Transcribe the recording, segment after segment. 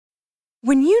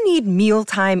When you need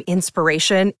mealtime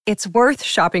inspiration, it's worth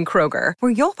shopping Kroger,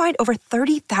 where you'll find over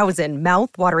 30,000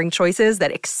 mouth-watering choices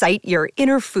that excite your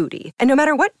inner foodie. And no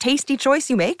matter what tasty choice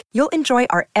you make, you'll enjoy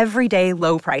our everyday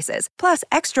low prices, plus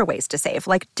extra ways to save,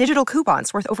 like digital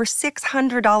coupons worth over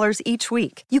 $600 each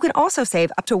week. You can also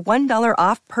save up to $1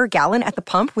 off per gallon at the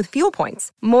pump with fuel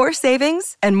points. More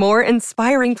savings and more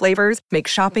inspiring flavors make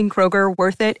shopping Kroger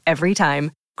worth it every time.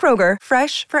 Kroger,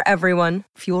 fresh for everyone.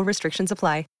 Fuel restrictions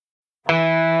apply.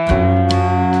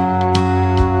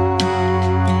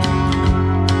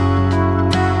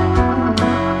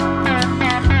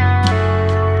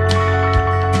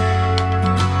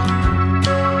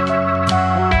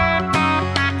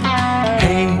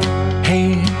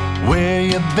 Hey, where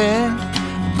you been?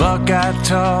 Buckeye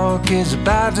Talk is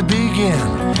about to begin.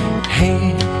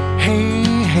 Hey,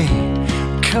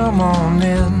 come on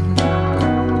in.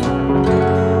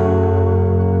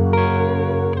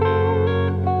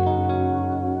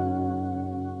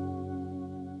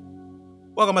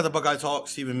 Welcome back to Buckeye Talk.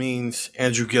 Stephen Means,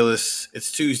 Andrew Gillis.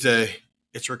 It's Tuesday.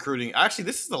 It's recruiting. Actually,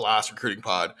 this is the last recruiting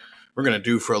pod we're going to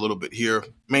do for a little bit here,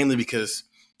 mainly because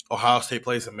Ohio State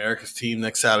plays America's team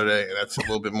next Saturday, and that's a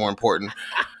little bit more important.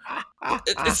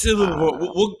 It's a little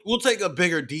more, we'll take a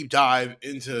bigger deep dive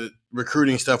into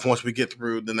recruiting stuff once we get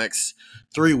through the next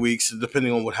 3 weeks,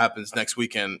 depending on what happens next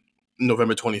weekend,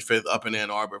 November 25th, up in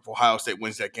Ann Arbor. If Ohio State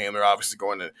wins that game, they're obviously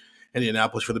going to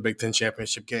Indianapolis for the Big Ten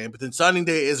championship game. But then signing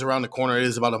day is around the corner. It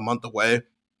is about a month away.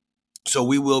 So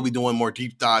we will be doing more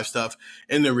deep dive stuff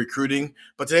in the recruiting.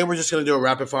 But today we're just going to do a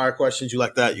rapid fire questions. You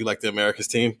like that? You like the America's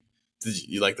team?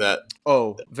 You like that?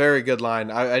 Oh, very good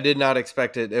line. I did not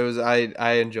expect it. It was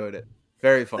I enjoyed it.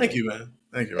 Very funny. Thank you, man.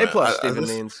 Thank you, man. A+, Stephen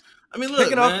Means. I mean, look,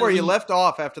 picking off where you left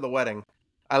off after the wedding.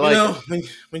 I like it.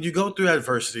 When you go through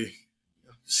adversity,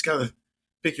 just gotta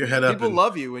pick your head up. People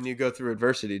love you when you go through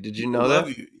adversity. Did you know that?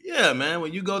 Yeah, man.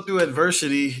 When you go through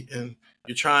adversity and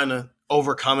you're trying to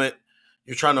overcome it,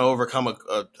 you're trying to overcome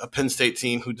a Penn State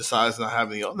team who decides not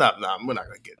having we're not going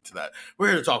to get into that. We're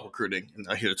here to talk recruiting and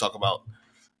not here to talk about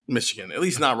Michigan, at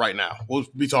least not right now. We'll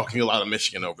be talking a lot of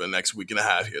Michigan over the next week and a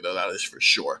half here, though, that is for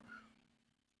sure.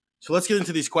 So let's get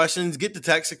into these questions. Get the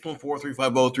text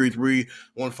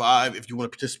 614-350-3315 if you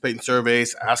want to participate in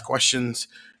surveys, ask questions,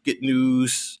 get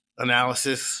news,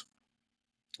 analysis,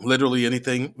 literally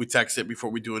anything. We text it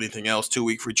before we do anything else.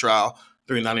 2-week free trial,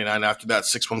 $3.99 after that,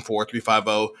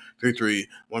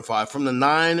 614-350-3315 from the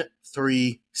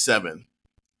 937.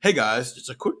 Hey, guys, just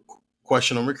a quick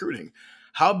question on recruiting.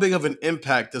 How big of an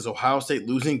impact does Ohio State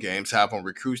losing games have on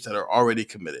recruits that are already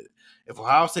committed? If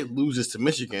Ohio State loses to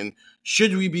Michigan,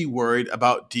 should we be worried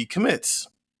about decommits?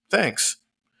 Thanks.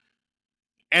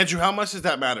 Andrew, how much does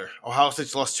that matter? Ohio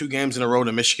State's lost 2 games in a row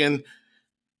to Michigan.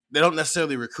 They don't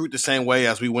necessarily recruit the same way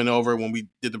as we went over when we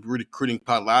did the recruiting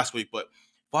pod last week, but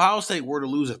if Ohio State were to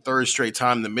lose a third straight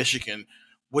time to Michigan,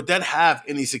 would that have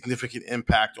any significant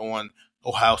impact on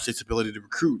Ohio State's ability to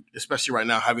recruit, especially right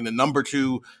now having the number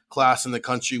 2 class in the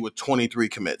country with 23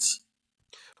 commits?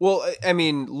 Well, I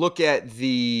mean, look at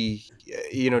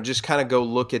just kind of go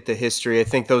look at the history. I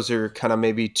think those are kind of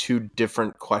maybe 2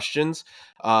 different questions.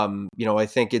 I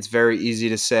think it's very easy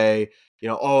to say,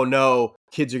 oh no,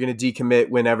 kids are going to decommit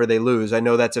whenever they lose. I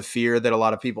know that's a fear that a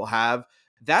lot of people have.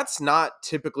 That's not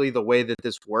typically the way that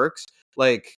this works.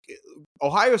 Like,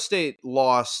 Ohio State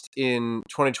lost in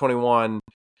 2021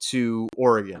 to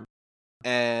Oregon.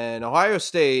 And Ohio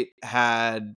State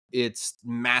had its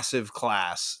massive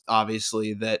class,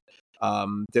 obviously, that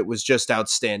was just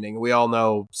outstanding. We all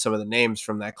know some of the names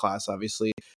from that class,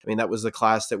 obviously. I mean, that was the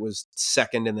class that was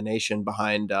second in the nation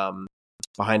behind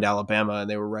Alabama, and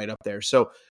they were right up there. So,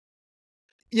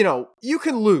 you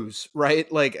can lose, right?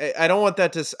 Like, I don't want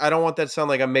that to sound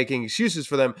like I'm making excuses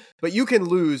for them, but you can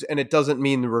lose, and it doesn't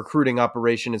mean the recruiting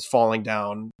operation is falling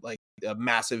down like a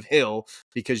massive hill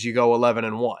because you go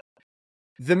 11-1.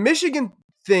 The Michigan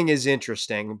thing is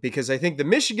interesting because I think the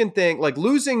Michigan thing, like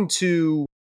losing to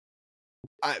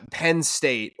Penn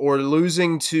State or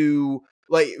losing to,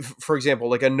 like, for example,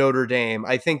 like a Notre Dame,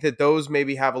 I think that those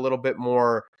maybe have a little bit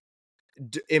more,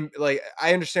 like,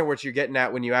 I understand what you're getting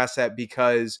at when you ask that,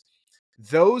 because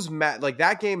those like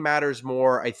that game matters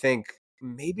more, I think,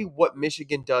 maybe what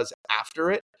Michigan does after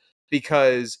it,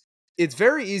 because it's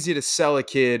very easy to sell a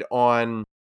kid on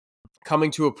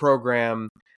coming to a program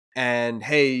and,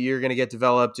 hey, you're going to get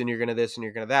developed and you're going to this and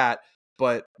you're going to that.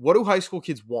 But what do high school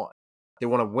kids want? They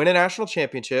want to win a national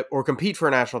championship or compete for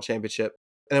a national championship,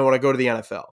 and they want to go to the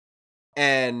NFL.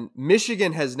 And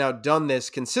Michigan has now done this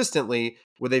consistently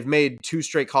where they've made 2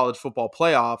 straight college football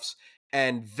playoffs,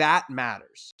 and that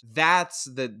matters. That's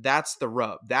the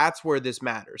rub. That's where this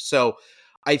matters. So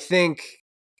I think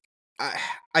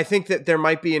I think that there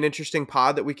might be an interesting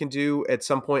pod that we can do at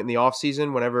some point in the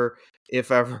offseason whenever,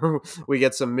 if ever we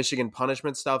get some Michigan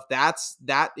punishment stuff. That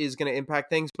is going to impact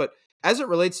things. But as it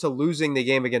relates to losing the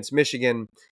game against Michigan,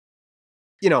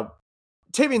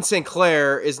 Tavian St.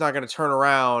 Clair is not going to turn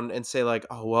around and say like,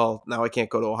 oh, well, now I can't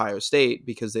go to Ohio State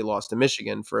because they lost to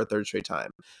Michigan for a third straight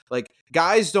time. Like,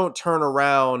 guys don't turn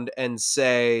around and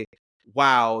say,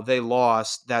 wow, they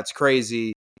lost. That's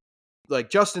crazy. Like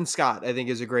Justin Scott, I think,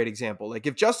 is a great example. Like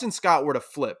if Justin Scott were to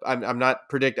flip,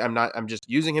 I'm just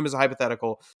using him as a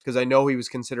hypothetical because I know he was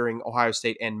considering Ohio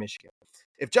State and Michigan.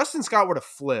 If Justin Scott were to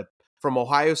flip from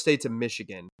Ohio State to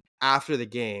Michigan after the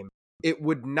game, it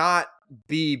would not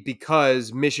be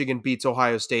because Michigan beats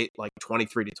Ohio State like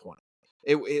 23-20.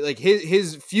 Like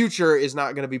his future is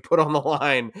not going to be put on the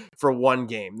line for one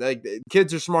game. Like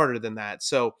kids are smarter than that.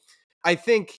 So I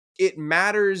think it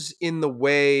matters in the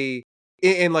way,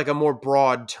 in like a more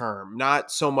broad term, not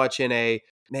so much in a,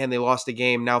 man, they lost a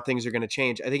game, now things are going to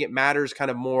change. I think it matters kind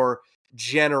of more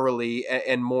generally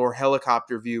and more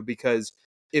helicopter view, because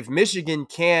if Michigan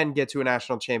can get to a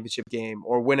national championship game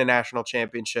or win a national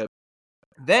championship,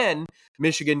 then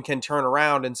Michigan can turn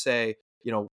around and say,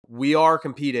 we are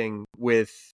competing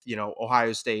with,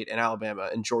 Ohio State and Alabama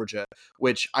and Georgia,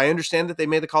 which I understand that they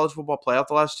made the college football playoff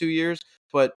the last 2 years,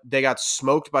 but they got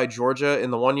smoked by Georgia in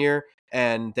the 1 year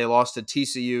and they lost to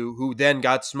TCU, who then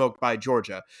got smoked by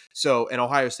Georgia. So, and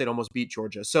Ohio State almost beat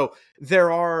Georgia. So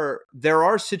there are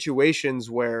situations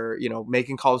where,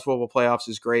 making college football playoffs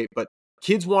is great, but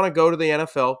kids want to go to the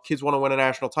NFL, kids want to win a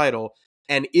national title.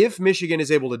 And if Michigan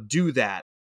is able to do that,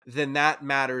 then that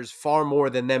matters far more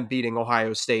than them beating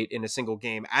Ohio State in a single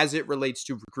game as it relates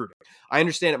to recruiting. I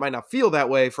understand it might not feel that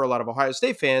way for a lot of Ohio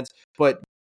State fans, but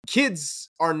kids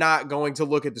are not going to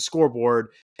look at the scoreboard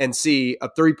and see a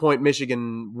 3-point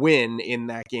Michigan win in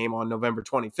that game on November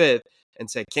 25th and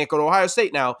say, can't go to Ohio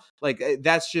State now. Like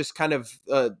that's just kind of,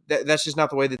 that's just not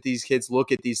the way that these kids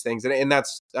look at these things. And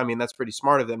that's pretty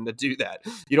smart of them to do that.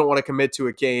 You don't want to commit to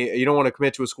a game. You don't want to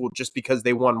commit to a school just because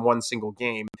they won one single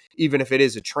game, even if it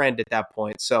is a trend at that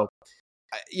point. So,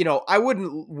 I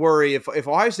wouldn't worry if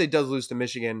Ohio State does lose to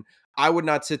Michigan. I would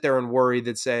not sit there and worry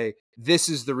that say, this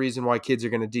is the reason why kids are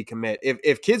going to decommit.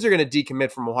 If kids are going to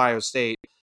decommit from Ohio State,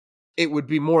 it would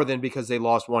be more than because they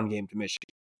lost one game to Michigan.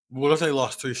 What if they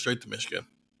lost 3 straight to Michigan?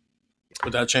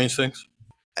 Would that change things?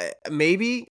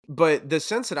 Maybe, but the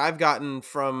sense that I've gotten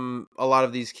from a lot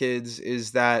of these kids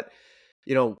is that,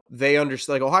 they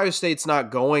understand, like Ohio State's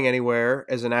not going anywhere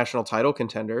as a national title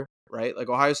contender, right? Like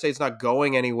Ohio State's not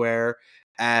going anywhere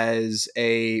as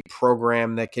a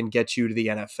program that can get you to the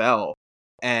NFL.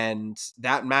 And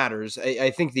that matters.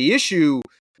 I think the issue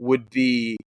would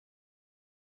be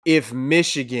if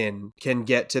Michigan can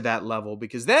get to that level,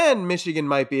 because then Michigan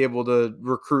might be able to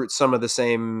recruit some of the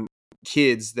same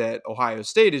kids that Ohio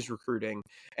State is recruiting.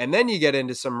 And then you get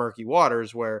into some murky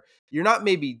waters where you're not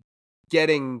maybe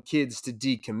getting kids to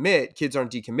decommit. Kids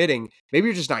aren't decommitting. Maybe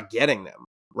you're just not getting them,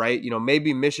 right?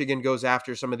 Maybe Michigan goes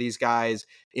after some of these guys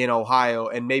in Ohio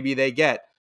and maybe they get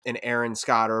an Aaron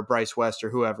Scott or a Bryce West or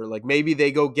whoever. Like maybe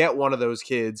they go get one of those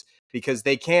kids because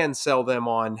they can sell them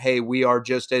on, hey, we are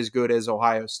just as good as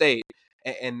Ohio State.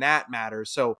 And that matters.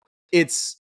 So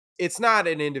it's not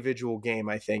an individual game.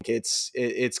 I think it's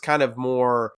kind of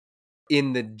more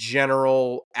in the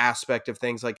general aspect of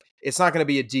things. Like it's not going to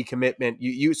be a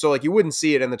decommitment. So like you wouldn't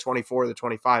see it in the 24 or the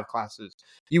 25 classes.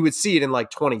 You would see it in like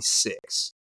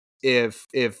 26. If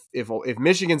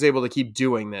Michigan's able to keep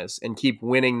doing this and keep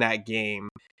winning that game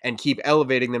and keep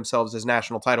elevating themselves as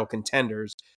national title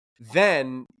contenders,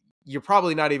 then you're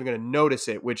probably not even going to notice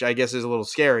it, which I guess is a little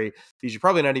scary because you're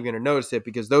probably not even going to notice it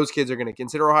because those kids are going to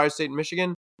consider Ohio State and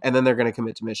Michigan, and then they're going to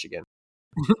commit to Michigan.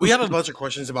 We had a bunch of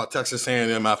questions about Texas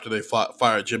A&M after they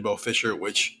fired Jimbo Fisher,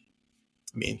 which,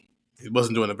 he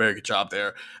wasn't doing a very good job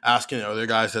there. Asking, are there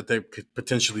guys that they could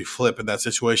potentially flip in that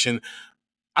situation?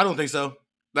 I don't think so.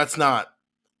 That's not.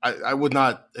 I would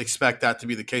not expect that to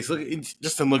be the case. Look,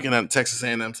 just in looking at Texas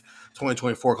A&M's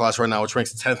 2024 class right now, which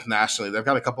ranks 10th nationally, they've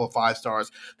got a couple of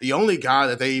 5-stars. The only guy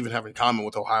that they even have in common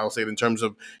with Ohio State in terms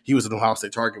of he was an Ohio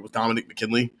State target was Dominic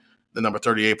McKinley, the number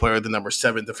 38 player, the number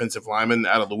 7 defensive lineman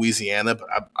out of Louisiana. But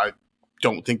I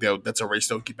don't think that's a race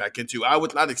they'll get back into. I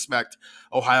would not expect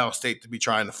Ohio State to be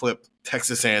trying to flip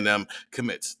Texas A&M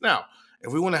commits. Now,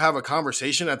 if we want to have a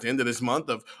conversation at the end of this month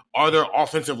of are there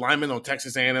offensive linemen on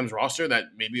Texas A&M's roster that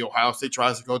maybe Ohio State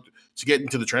tries to go to get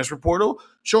into the transfer portal,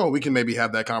 sure, we can maybe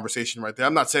have that conversation right there.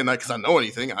 I'm not saying that because I know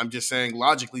anything. I'm just saying,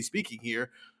 logically speaking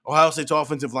here, Ohio State's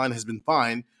offensive line has been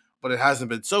fine, but it hasn't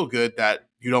been so good that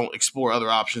you don't explore other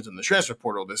options in the transfer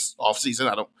portal this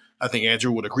offseason. I think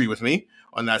Andrew would agree with me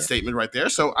on that statement right there.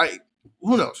 So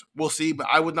Who knows? We'll see. But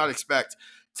I would not expect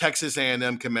Texas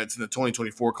A&M commits in the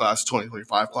 2024 class,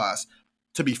 2025 class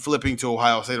to be flipping to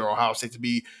Ohio State or Ohio State to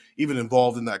be even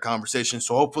involved in that conversation.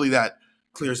 So hopefully that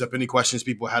clears up any questions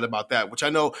people had about that, which I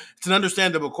know it's an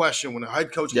understandable question when a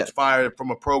head coach gets fired from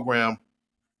a program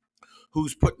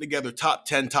who's putting together top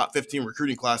 10, top 15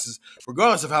 recruiting classes,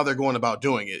 regardless of how they're going about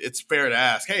doing it. It's fair to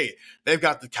ask, hey, they've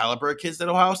got the caliber of kids that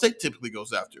Ohio State typically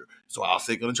goes after. So Ohio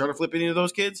State going to try to flip any of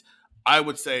those kids? I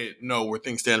would say no, where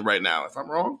things stand right now. If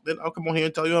I'm wrong, then I'll come on here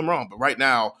and tell you I'm wrong. But right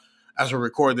now, as we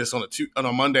record this on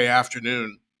a Monday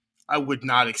afternoon, I would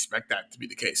not expect that to be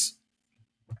the case.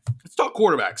 Let's talk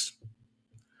quarterbacks.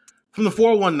 From the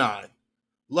 419,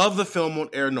 love the film on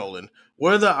Aaron Nolan.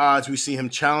 What are the odds we see him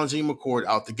challenging McCord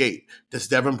out the gate? Does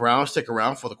Devin Brown stick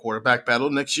around for the quarterback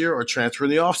battle next year or transfer in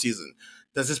the offseason?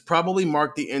 Does this probably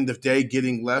mark the end of Day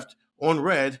getting left on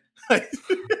red?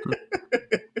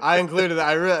 I included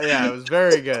that. It was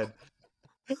very good.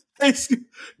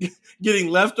 Getting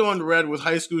left on red with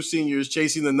high school seniors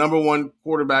chasing the number one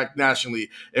quarterback nationally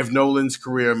if Nolan's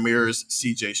career mirrors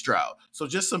C.J. Stroud. So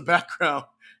just some background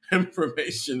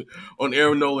information on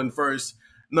Aaron Nolan first.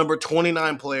 Number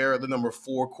 29 player, the number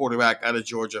 4 quarterback out of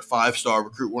Georgia, 5-star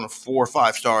recruit, one of 4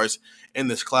 5-stars in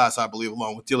this class, I believe,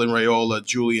 along with Dylan Raiola,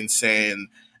 Julian Sand,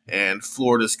 and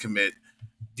Florida's commit,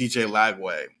 DJ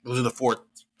Lagway. Those are the 4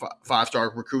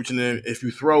 5-star recruits. And then if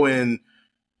you throw in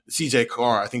CJ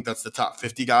Carr, I think that's the top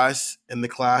 50 guys in the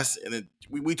class. And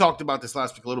we talked about this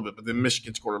last week a little bit, but then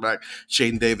Michigan's quarterback,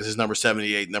 Shaden Davis, is number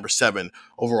 78, number 7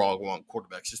 overall among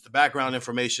quarterbacks. Just the background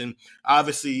information.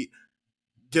 Obviously,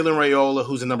 Dylan Raiola,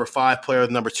 who's a number 5 player,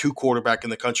 the number 2 quarterback in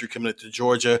the country, committed to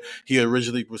Georgia. He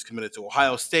originally was committed to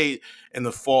Ohio State in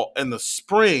the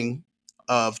spring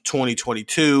of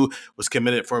 2022, was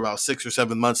committed for about 6 or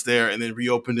 7 months there, and then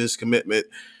reopened his recruitment,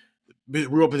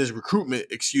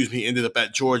 ended up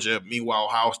at Georgia.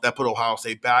 Meanwhile, that put Ohio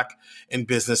State back in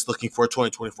business looking for a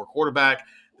 2024 quarterback.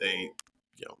 They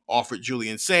offered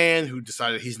Julian Sand, who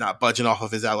decided he's not budging off of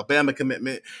his Alabama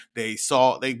commitment. They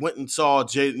went and saw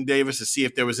Jaden Davis to see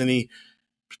if there was any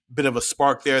bit of a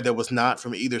spark there. There was not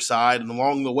from either side. And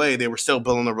along the way, they were still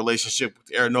building a relationship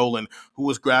with Aaron Nolan, who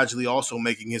was gradually also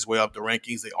making his way up the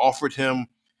rankings. They offered him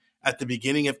at the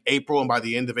beginning of April, and by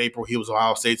the end of April, he was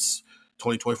Ohio State's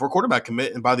 2024 quarterback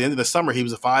commit, and by the end of the summer, he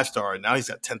was a 5-star, and now he's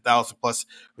got 10,000 plus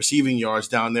receiving yards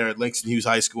down there at Langston Hughes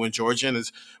High School in Georgia, and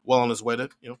is well on his way to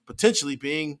potentially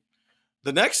being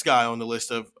the next guy on the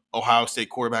list of Ohio State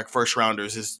quarterback first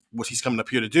rounders. Is what he's coming up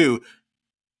here to do.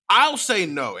 I'll say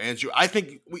no, Andrew. I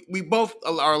think we both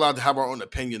are allowed to have our own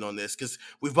opinion on this because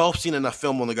we've both seen enough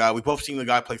film on the guy. We've both seen the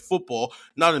guy play football,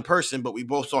 not in person, but we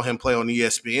both saw him play on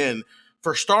ESPN.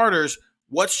 For starters,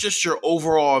 what's just your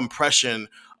overall impression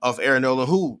of Aaron Nolan,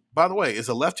 who, by the way, is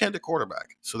a left-handed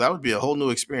quarterback? So that would be a whole new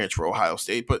experience for Ohio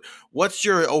State. But what's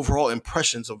your overall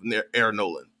impressions of Aaron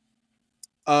Nolan?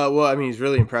 Well, I mean, he's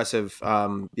really impressive.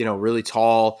 Really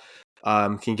tall.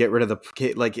 Can get rid of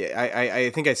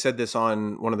I think I said this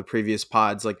on one of the previous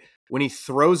pods. Like when he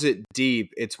throws it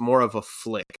deep, it's more of a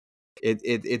flick.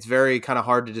 It's very kind of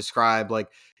hard to describe. Like,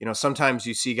 sometimes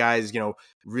you see guys,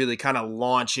 really kind of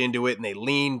launch into it and they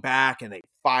lean back and they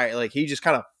fire. Like he just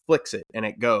kind of flicks it and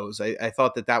it goes. I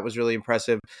thought that was really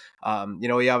impressive.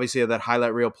 He obviously had that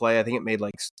highlight reel play. I think it made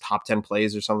like top 10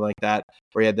 plays or something like that,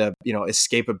 where he had the,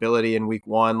 escapability in week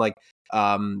 1. Like,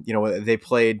 they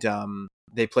played on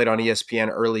ESPN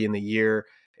early in the year.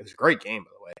 It was a great game, by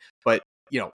the way. But,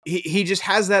 he just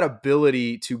has that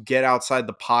ability to get outside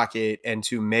the pocket and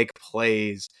to make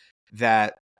plays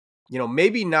that,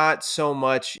 maybe not so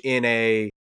much in a,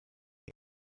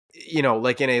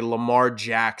 like in a Lamar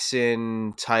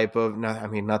Jackson type of,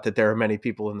 not that there are many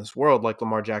people in this world like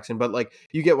Lamar Jackson, but like,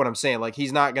 you get what I'm saying? Like,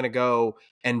 he's not going to go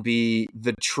and be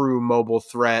the true mobile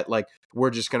threat. Like, we're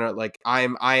just going to, like, I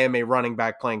am a running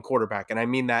back playing quarterback. And I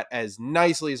mean that as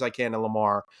nicely as I can to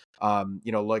Lamar.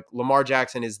 Like Lamar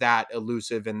Jackson is that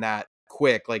elusive and that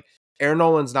quick. Like Aaron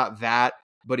Nolan's not that,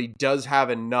 but he does have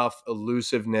enough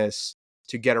elusiveness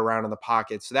to get around in the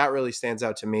pocket. So that really stands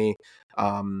out to me.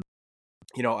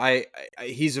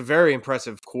 He's a very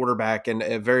impressive quarterback and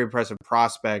a very impressive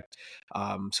prospect.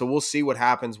 So we'll see what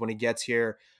happens when he gets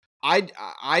here.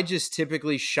 I just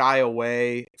typically shy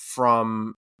away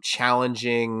from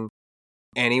challenging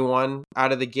anyone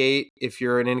out of the gate if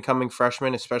you're an incoming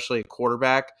freshman, especially a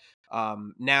quarterback.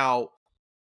 Now,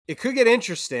 it could get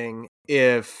interesting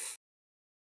if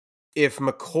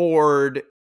McCord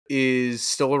is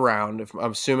still around. If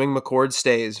I'm assuming McCord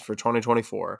stays for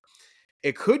 2024.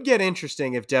 It could get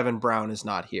interesting if Devin Brown is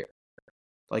not here.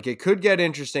 Like, it could get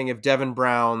interesting if Devin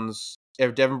Brown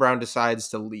decides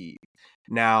to leave.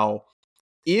 Now,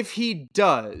 If he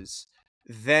does,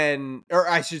 then, or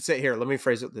I should say here, let me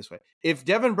phrase it this way. If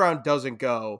Devin Brown doesn't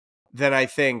go, then I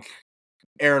think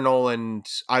Aaron Noland,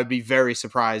 I'd be very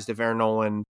surprised if Aaron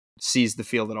Noland sees the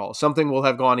field at all. Something will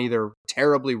have gone either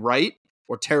terribly right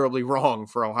or terribly wrong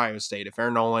for Ohio State if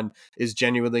Aaron Noland is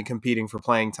genuinely competing for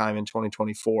playing time in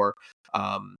 2024.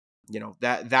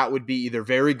 That would be either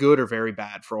very good or very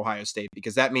bad for Ohio State,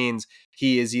 because that means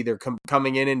he is either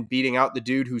coming in and beating out the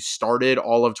dude who started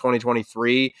all of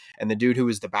 2023 and the dude who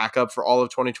was the backup for all of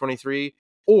 2023,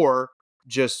 or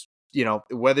just,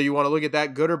 whether you want to look at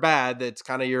that good or bad, that's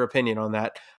kind of your opinion on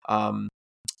that.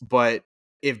 But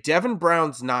if Devin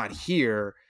Brown's not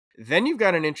here, then you've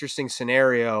got an interesting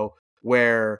scenario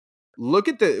where look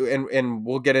at and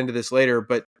we'll get into this later,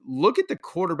 but look at the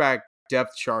quarterback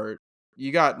depth chart.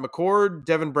 You got McCord,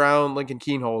 Devin Brown, Lincoln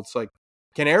Kienholz. Like,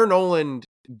 can Aaron Noland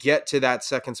get to that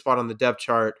second spot on the depth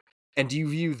chart? And do you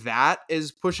view that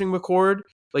as pushing McCord?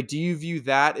 Like, do you view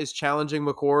that as challenging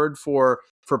McCord for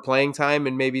playing time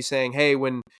and maybe saying, hey,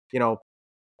 when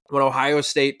Ohio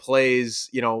State plays,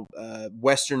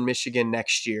 Western Michigan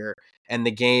next year and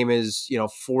the game is,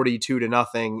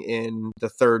 42-0 in the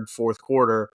third, fourth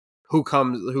quarter, who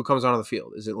comes onto the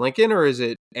field? Is it Lincoln or is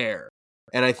it Air?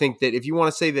 And I think that if you want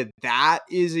to say that that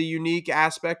is a unique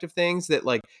aspect of things, that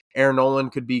like Aaron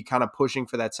Noland could be kind of pushing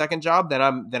for that second job, then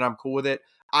I'm cool with it.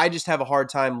 I just have a hard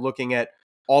time looking at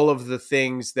all of the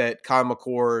things that Kyle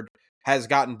McCord has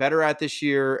gotten better at this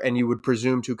year, and you would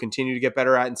presume to continue to get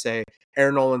better at, and say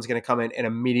Aaron Noland's going to come in and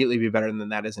immediately be better than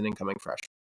that as an incoming freshman.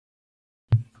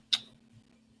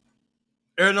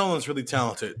 Aaron Noland's really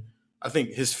talented. I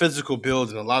think his physical build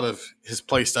and a lot of his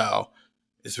play style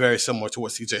is very similar to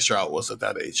what C.J. Stroud was at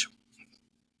that age.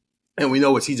 And we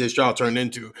know what C.J. Stroud turned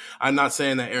into. I'm not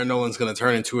saying that Aaron Noland's going to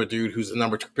turn into a dude who's the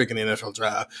number 2 pick in the NFL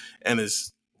draft and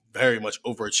is very much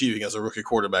overachieving as a rookie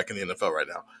quarterback in the NFL right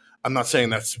now. I'm not saying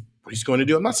that's what he's going to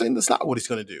do. I'm not saying that's not what he's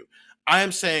going to do. I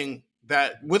am saying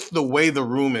that with the way the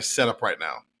room is set up right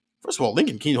now, first of all,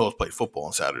 Lincoln Kienholz played football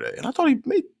on Saturday, and I thought he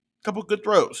made a couple of good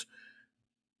throws.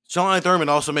 John Thurman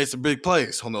also made some big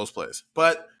plays on those plays.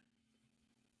 But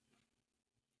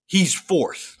he's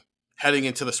fourth heading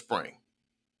into the spring,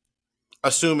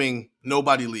 assuming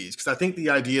nobody leaves. Because I think the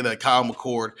idea that Kyle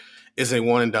McCord is a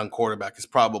one-and-done quarterback is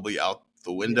probably out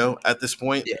the window at this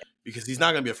point, because he's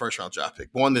not going to be a first-round draft pick.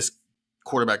 One, this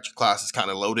quarterback class is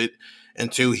kind of loaded,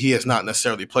 and two, he has not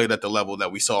necessarily played at the level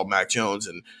that we saw Mac Jones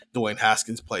and Dwayne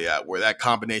Haskins play at, where that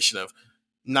combination of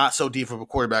not so deep of a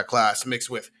quarterback class mixed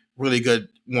with really good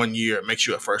 1 year makes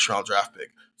you a first-round draft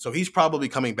pick. So he's probably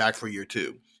coming back for year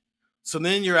 2. So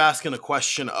then you're asking a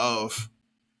question of,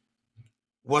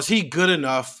 was he good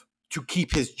enough to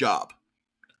keep his job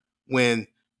when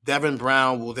Devin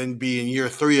Brown will then be in year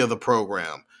 3 of the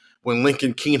program, when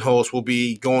Lincoln Kienholz will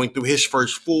be going through his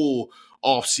first full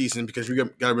off season, because you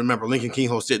got to remember Lincoln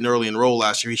Kienholz didn't early enroll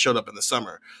last year. He showed up in the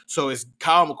summer. So is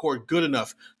Kyle McCord good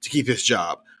enough to keep his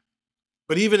job?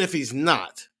 But even if he's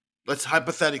not, let's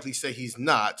hypothetically say he's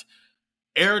not,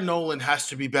 Aaron Noland has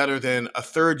to be better than a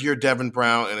third-year Devin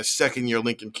Brown and a second-year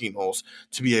Lincoln Kienholz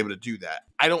to be able to do that.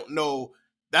 I don't know.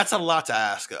 That's a lot to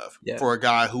ask of for a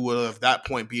guy who would at that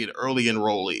point be an early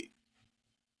enrollee.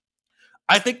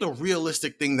 I think the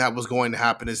realistic thing that was going to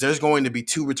happen is there's going to be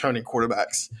 2 returning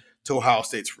quarterbacks to Ohio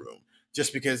State's room,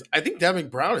 just because I think Devin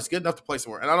Brown is good enough to play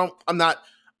somewhere. And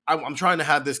I'm trying to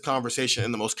have this conversation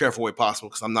in the most careful way possible,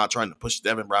 because I'm not trying to push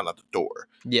Devin Brown out the door.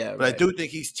 Yeah, but I do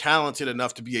think he's talented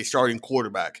enough to be a starting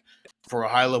quarterback for a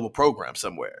high-level program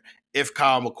somewhere. If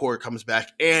Kyle McCord comes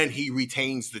back and he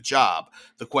retains the job,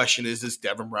 the question is, does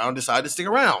Devin Brown decide to stick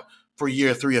around for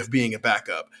year 3 of being a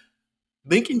backup?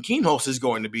 Lincoln Kienholz is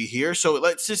going to be here, so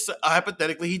let's just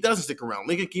hypothetically he doesn't stick around.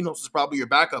 Lincoln Kienholz is probably your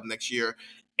backup next year,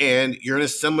 and you're in a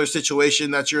similar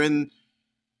situation that you're in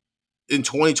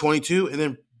 2022, and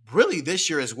then really this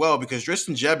year as well, because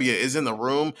Tristan Gebbia is in the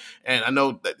room, and I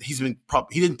know that he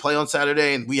didn't play on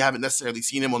Saturday, and we haven't necessarily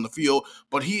seen him on the field,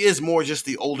 but he is more just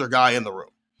the older guy in the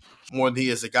room, more than he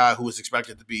is a guy who is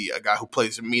expected to be a guy who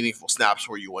plays meaningful snaps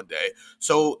for you one day.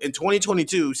 So in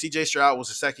 2022, C.J. Stroud was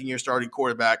a second-year starting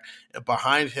quarterback, and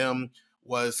behind him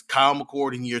was Kyle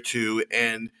McCord in year 2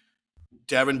 and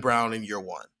Devin Brown in year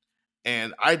 1.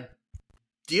 And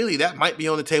ideally, that might be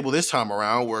on the table this time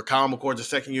around, where Kyle McCord's a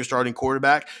second-year starting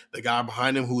quarterback. The guy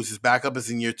behind him, who is his backup, is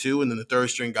in year 2, and then the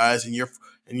third-string guy is in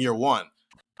year 1.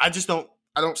 I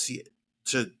don't see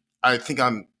it. I think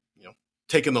I'm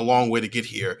taking the long way to get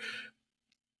here.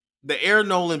 The Aaron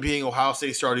Noland being Ohio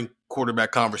State starting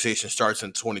quarterback conversation starts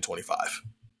in 2025.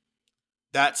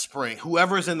 That spring,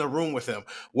 whoever's in the room with him,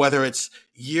 whether it's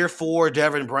year 4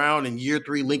 Devin Brown and year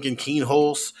 3 Lincoln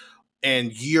Kienholz,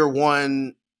 and year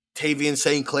one Tavian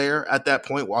St. Clair at that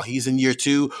point while he's in year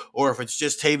two, or if it's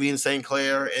just Tavian St.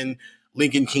 Clair and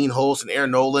Lincoln Keen-Holst and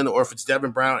Aaron Nolan, or if it's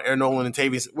Devin Brown, Aaron Nolan, and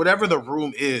Tavian, whatever the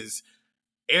room is,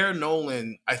 Aaron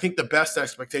Nolan, I think the best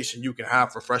expectation you can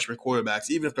have for freshman quarterbacks,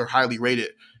 even if they're highly rated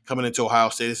coming into Ohio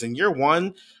State, is in year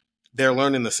one, they're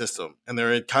learning the system and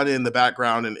they're kind of in the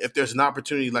background. And if there's an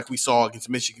opportunity like we saw against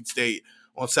Michigan State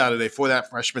on Saturday for that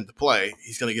freshman to play,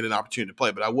 he's going to get an opportunity to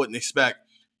play. But I wouldn't expect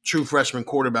true freshman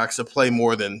quarterbacks to play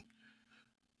more than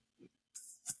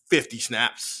 50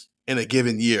 snaps in a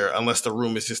given year unless the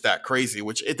room is just that crazy,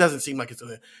 which it doesn't seem like it's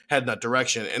heading that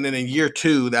direction. And then in year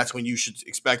two, that's when you should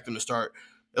expect them to start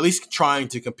at least trying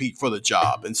to compete for the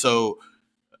job. And so,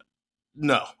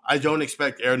 no, I don't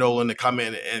expect Aaron Nolan to come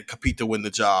in and compete to win the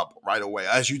job right away.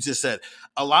 As you just said,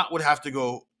 a lot would have to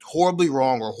go horribly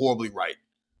wrong or horribly right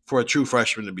for a true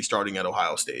freshman to be starting at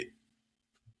Ohio State.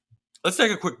 Let's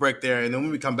take a quick break there, and then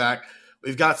when we come back,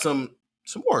 we've got some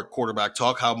more quarterback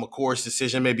talk, how McCord's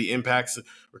decision maybe impacts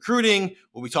recruiting.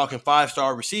 We'll be talking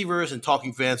five-star receivers and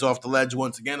talking fans off the ledge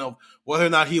once again of whether or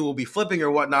not he will be flipping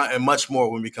or whatnot, and much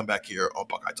more when we come back here on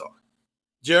Buckeye Talk.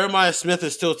 Jeremiah Smith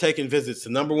is still taking visits. The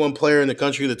number one player in the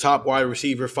country, the top wide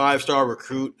receiver, five-star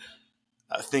recruit.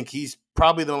 I think he's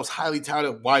probably the most highly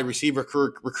touted wide receiver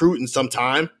recruit in some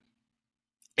time,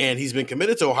 and he's been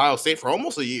committed to Ohio State for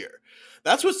almost a year.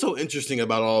 That's what's so interesting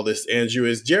about all this, Andrew,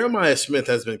 is Jeremiah Smith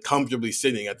has been comfortably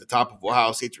sitting at the top of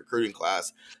Ohio State's recruiting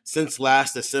class since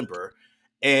last December.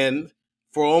 And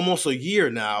for almost a year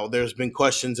now, there's been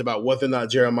questions about whether or not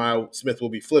Jeremiah Smith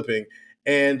will be flipping.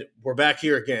 And we're back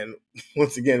here again,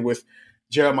 once again, with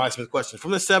Jeremiah Smith questions from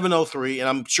the 703. And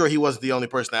I'm sure he wasn't the only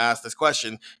person to ask this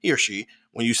question, he or she,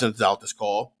 when you sent out this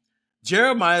call.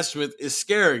 Jeremiah Smith is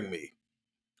scaring me.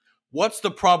 What's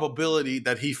the probability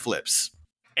that he flips?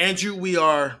 Andrew, we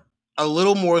are a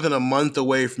little more than a month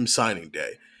away from signing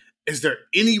day. Is there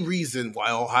any reason why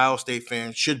Ohio State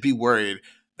fans should be worried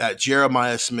that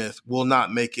Jeremiah Smith will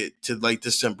not make it to late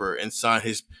December and sign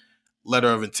his letter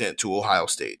of intent to Ohio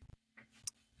State?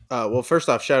 Well, first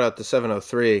off, shout out to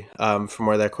 703 from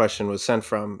where that question was sent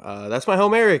from. That's my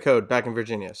home area code back in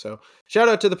Virginia. So shout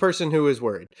out to the person who is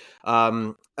worried.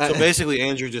 So basically,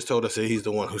 Andrew just told us that he's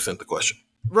the one who sent the question.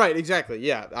 Right, exactly.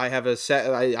 Yeah, I have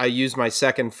I use my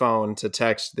second phone to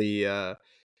text the.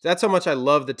 That's how much I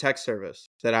love the text service.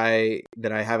 That I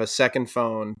have a second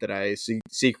phone that I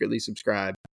secretly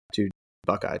subscribe to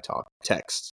Buckeye Talk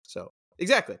texts. So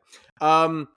exactly.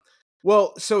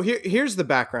 Well, so here's the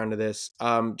background to this.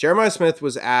 Jeremiah Smith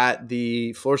was at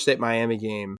the Florida State Miami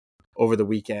game over the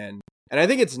weekend, and I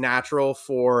think it's natural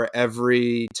for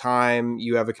every time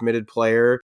you have a committed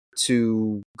player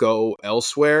to go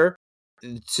elsewhere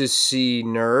to see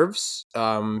nerves,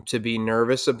 to be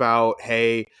nervous about,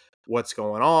 hey, what's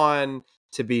going on?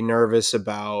 To be nervous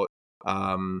about,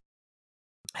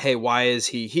 hey, why is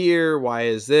he here? Why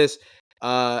is this?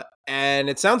 And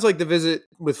it sounds like the visit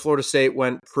with Florida State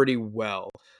went pretty well.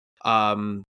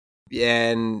 And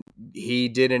he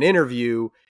did an interview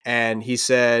and he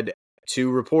said to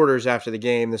reporters after the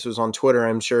game, this was on Twitter,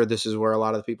 I'm sure this is where a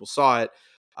lot of the people saw it,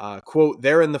 quote,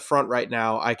 "They're in the front right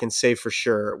now, I can say for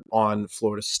sure on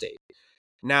Florida State."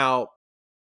 Now,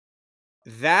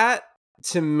 that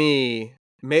to me,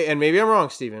 and maybe I'm wrong,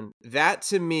 Stephen, that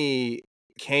to me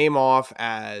came off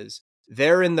as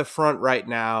they're in the front right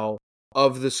now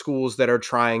of the schools that are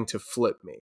trying to flip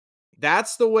me.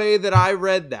 That's the way that I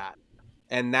read that.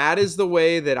 And that is the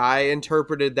way that I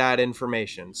interpreted that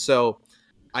information. So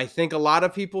I think a lot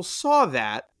of people saw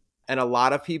that and a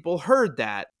lot of people heard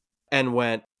that and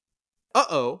went,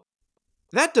 uh-oh,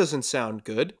 that doesn't sound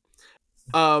good.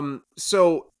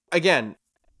 So again,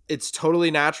 it's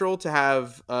totally natural to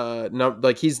have,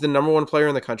 he's the number one player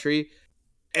in the country.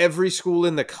 Every school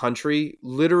in the country,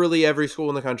 literally every school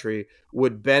in the country,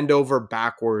 would bend over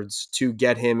backwards to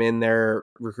get him in their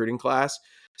recruiting class.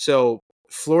 So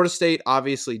Florida State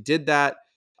obviously did that.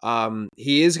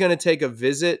 He is going to take a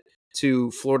visit to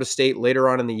Florida State later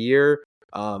on in the year.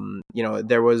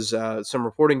 There was some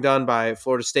reporting done by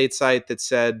Florida State site that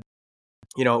said,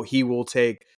 he will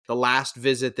take the last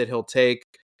visit that he'll take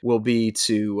will be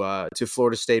to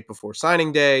Florida State before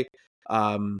signing day.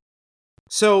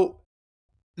 So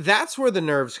that's where the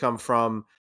nerves come from,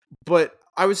 but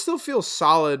I would still feel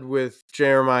solid with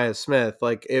Jeremiah Smith.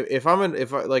 Like if I'm an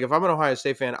Ohio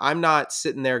State fan, I'm not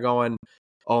sitting there going,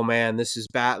 "Oh man, this is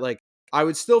bad." Like I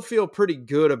would still feel pretty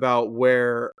good about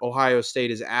where Ohio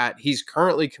State is at. He's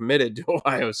currently committed to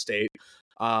Ohio State.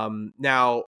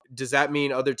 Now, does that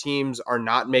mean other teams are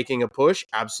not making a push?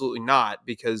 Absolutely not,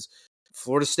 because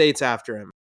Florida State's after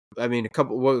him. I mean, a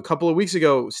couple of weeks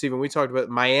ago, Stephen, we talked about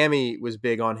Miami was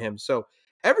big on him. So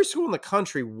every school in the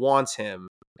country wants him,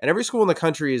 and every school in the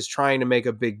country is trying to make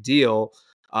a big deal.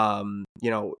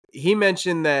 He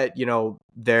mentioned that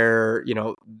they're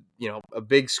a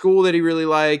big school that he really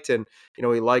liked, and he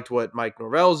liked what Mike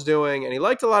Norvell's doing, and he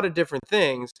liked a lot of different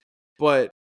things.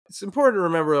 But it's important to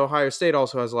remember Ohio State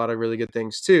also has a lot of really good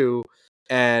things too,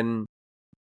 and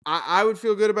I would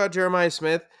feel good about Jeremiah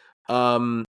Smith.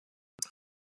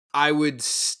 I would,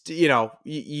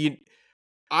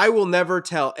 I will never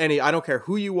tell I don't care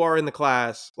who you are in the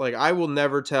class. Like, I will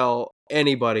never tell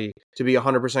anybody to be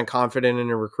 100% confident in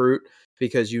a recruit,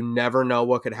 because you never know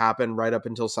what could happen right up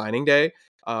until signing day.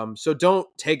 So don't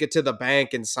take it to the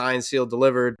bank and sign, sealed,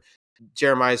 delivered.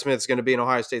 Jeremiah Smith's going to be in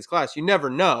Ohio State's class. You never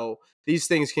know. These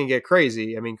things can get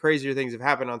crazy. I mean, crazier things have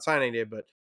happened on signing day, but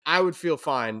I would feel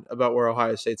fine about where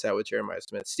Ohio State's at with Jeremiah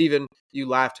Smith. Steven, you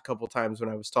laughed a couple times when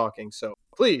I was talking, so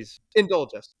please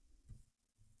indulge us.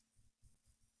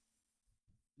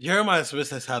 Jeremiah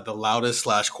Smith has had the loudest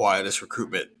 / quietest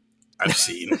recruitment I've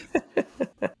seen.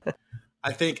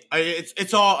 I think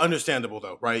it's all understandable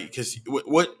though, right? Because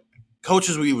what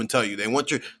coaches will even tell you, they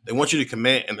want you to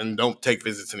commit and then don't take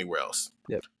visits anywhere else.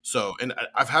 Yep. So, and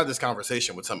I've had this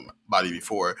conversation with somebody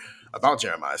before about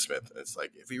Jeremiah Smith. It's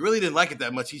like, if he really didn't like it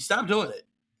that much, he stopped doing it.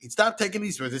 He stopped taking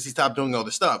these visits. He stopped doing all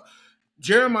this stuff.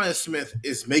 Jeremiah Smith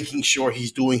is making sure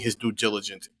he's doing his due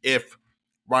diligence if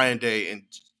Ryan Day and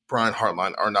Brian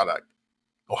Hartline are not at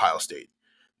Ohio State.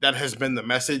 That has been the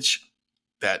message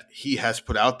that he has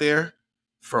put out there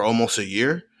for almost a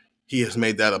year. He has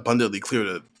made that abundantly clear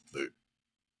to the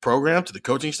program, to the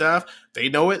coaching staff. They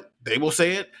know it. They will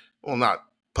say it. Well, not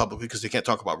publicly, because they can't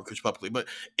talk about recruits publicly, but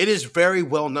it is very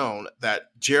well known that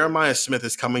Jeremiah Smith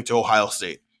is coming to Ohio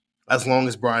State as long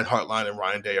as Brian Hartline and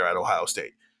Ryan Day are at Ohio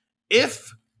State.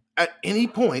 If at any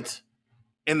point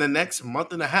in the next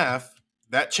month and a half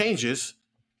that changes,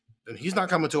 then he's not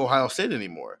coming to Ohio State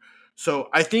anymore. So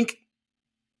I think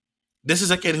this is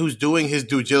a kid who's doing his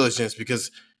due diligence, because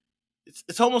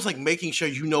it's almost like making sure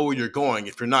you know where you're going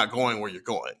if you're not going where you're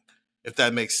going, if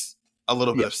that makes a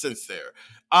little bit of sense there.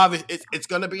 Obviously, it's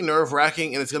going to be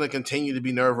nerve-wracking, and it's going to continue to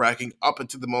be nerve-wracking up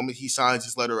until the moment he signs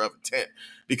his letter of intent,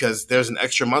 because there's an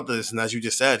extra month of this, and as you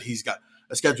just said, he's got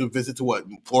a scheduled visit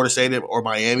to Florida State or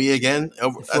Miami again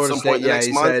at some point next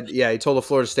month. He told the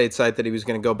Florida State site that he was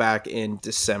going to go back in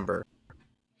December.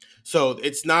 So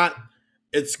it's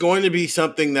going to be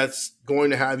something that's going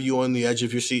to have you on the edge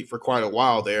of your seat for quite a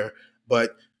while there,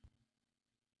 but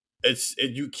I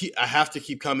have to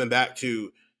keep coming back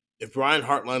to, if Brian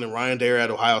Hartline and Ryan Day are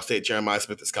at Ohio State, Jeremiah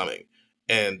Smith is coming.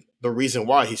 And the reason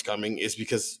why he's coming is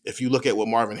because if you look at what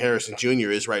Marvin Harrison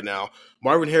Jr. is right now,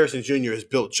 Marvin Harrison Jr. is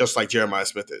built just like Jeremiah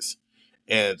Smith is.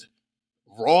 And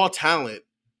raw talent,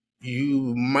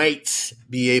 you might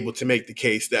be able to make the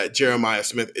case that Jeremiah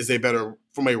Smith is a better,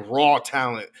 from a raw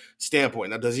talent standpoint.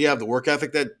 Now, does he have the work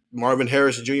ethic that Marvin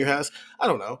Harrison Jr. has? I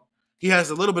don't know. He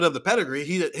has a little bit of the pedigree.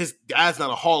 His dad's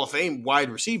not a Hall of Fame wide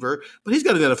receiver, but he's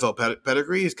got an NFL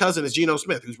pedigree. His cousin is Geno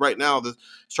Smith, who's right now the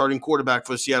starting quarterback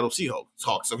for the Seattle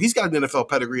Seahawks. So he's got an NFL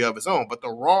pedigree of his own. But the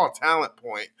raw talent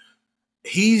point,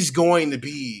 he's going to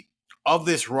be, of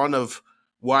this run of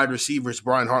wide receivers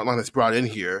Brian Hartline has brought in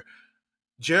here,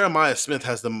 Jeremiah Smith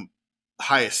has the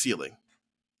highest ceiling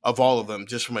of all of them,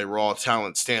 just from a raw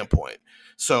talent standpoint.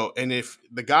 So, and if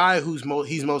the guy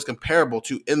he's most comparable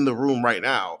to in the room right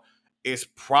now is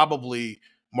probably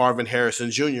Marvin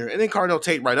Harrison Jr. and then Carnell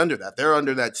Tate right under that. They're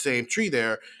under that same tree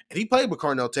there. And he played with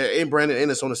Carnell Tate and Brandon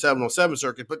Ennis on the 7-on-7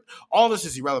 circuit. But all this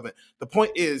is irrelevant. The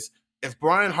point is, if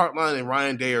Brian Hartline and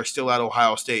Ryan Day are still at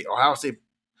Ohio State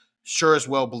sure as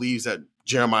well believes that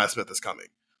Jeremiah Smith is coming.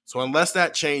 So unless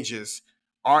that changes,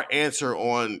 our answer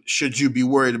on should you be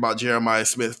worried about Jeremiah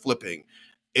Smith flipping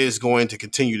is going to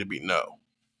continue to be no.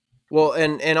 Well,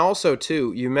 and also,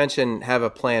 too, you mentioned have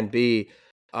a plan B.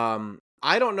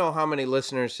 I don't know how many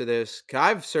listeners to this, 'cause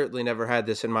I've certainly never had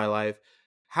this in my life.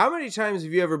 How many times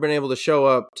have you ever been able to show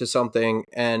up to something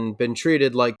and been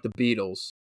treated like the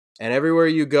Beatles? And everywhere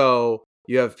you go,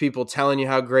 you have people telling you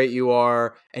how great you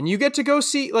are, and you get to go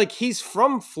see, like, he's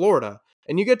from Florida,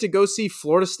 and you get to go see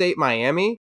Florida State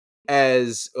Miami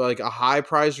as like a high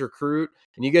prize recruit,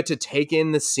 and you get to take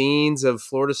in the scenes of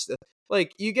Florida State.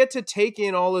 Like, you get to take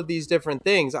in all of these different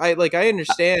things. I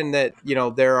understand that,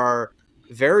 there are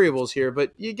variables here,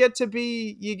 but you get to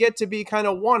be kind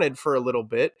of wanted for a little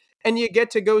bit, and you get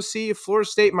to go see Florida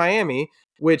State Miami,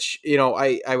 which,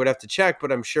 I would have to check,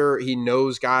 but I'm sure he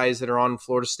knows guys that are on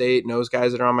Florida State, knows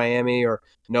guys that are on Miami, or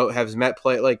has met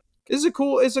play. Like, it's a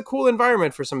cool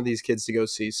environment for some of these kids to go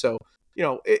see. So,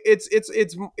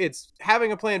 it's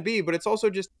having a plan B, but it's also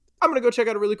just I'm going to go check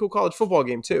out a really cool college football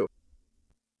game too.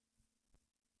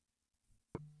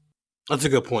 That's a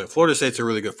good point. Florida State's a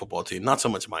really good football team. Not so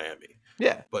much Miami.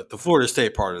 Yeah. But the Florida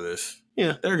State part of this,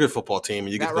 yeah, they're a good football team.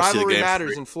 And you that get to go see the rivalry game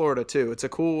matters in Florida too. It's a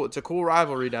cool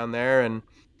rivalry down there, and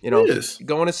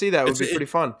going to see that would be pretty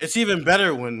fun. It's even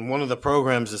better when one of the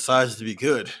programs decides to be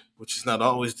good, which is not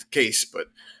always the case. But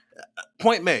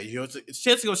point made, it's a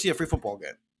chance to go see a free football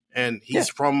game, and he's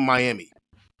from Miami,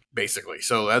 basically.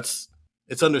 So it's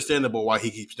understandable why he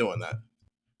keeps doing that.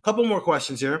 Couple more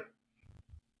questions here.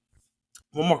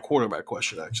 One more quarterback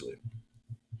question, actually.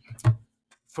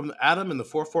 From Adam in the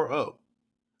 440.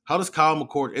 How does Kyle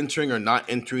McCord entering or not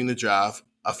entering the draft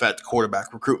affect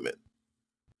quarterback recruitment?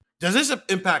 Does this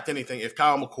impact anything if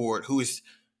Kyle McCord, who is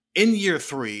in year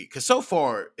 3, because so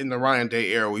far in the Ryan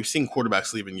Day era, we've seen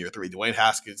quarterbacks leave in year 3. Dwayne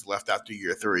Haskins left after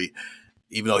year 3,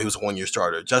 even though he was a one-year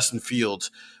starter. Justin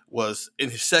Fields was in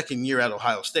his second year at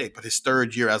Ohio State, but his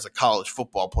third year as a college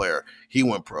football player, he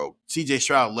went pro. C.J.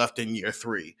 Stroud left in year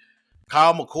 3.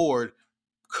 Kyle McCord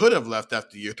could have left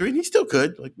after year 3, and he still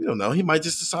could. Like, we don't know. He might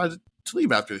just decide to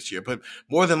leave after this year. But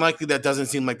more than likely, that doesn't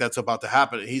seem like that's about to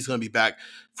happen, and he's going to be back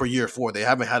for year 4. They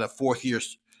haven't had a fourth-year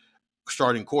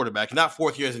starting quarterback. Not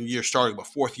 4th year as in year starting, but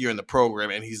 4th year in the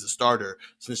program, and he's a starter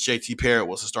since J.T. Parrott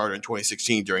was a starter in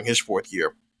 2016 during his 4th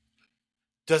year.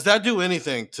 Does that do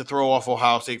anything to throw off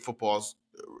Ohio State football's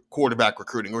quarterback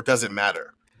recruiting, or does it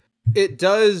matter? It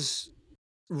does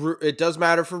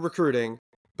matter for recruiting,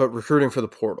 but recruiting for the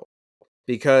portal.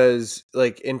 Because,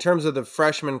 like, in terms of the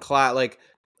freshman class, like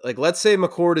let's say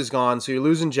McCord is gone, so you're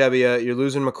losing Gebbia, you're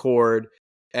losing McCord,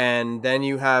 and then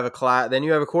you have a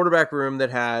quarterback room that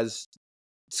has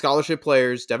scholarship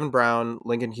players, Devin Brown,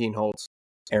 Lincoln Kienholz,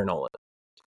 Aaron Nolan.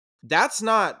 That's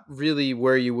not really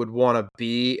where you would want to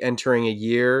be entering a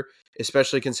year,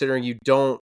 especially considering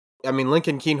Lincoln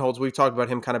Kienholz, we've talked about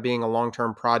him kind of being a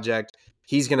long-term project.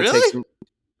 He's going to take some...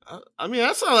 I mean,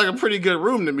 that sounds like a pretty good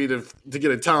room to me to get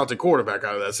a talented quarterback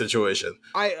out of that situation.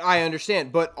 I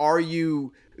understand, but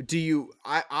I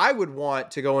would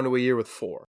want to go into a year with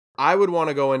 4. I would want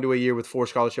to go into a year with 4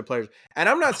 scholarship players. And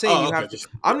I'm not saying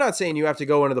I'm not saying you have to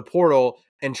go into the portal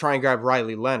and try and grab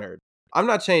Riley Leonard. I'm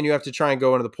not saying you have to try and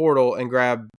go into the portal and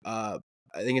grab I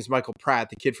think it's Michael Pratt,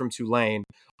 the kid from Tulane,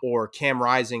 or Cam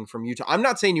Rising from Utah. I'm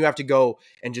not saying you have to go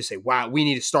and just say, wow, we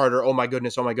need a starter. Oh my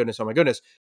goodness, oh my goodness, oh my goodness.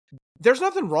 There's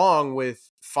nothing wrong with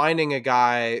finding a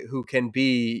guy who can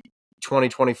be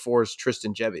 2024's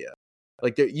Tristan Gebbia.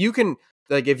 Like, you can,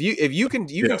 like, if you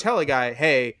can tell a guy,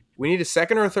 hey, we need a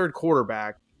second or a third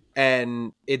quarterback,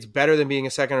 and it's better than being a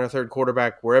second or a third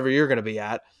quarterback wherever you're going to be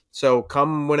at. So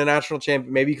come win a national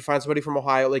champion. Maybe you can find somebody from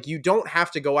Ohio. Like, you don't have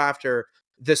to go after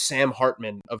the Sam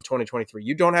Hartman of 2023.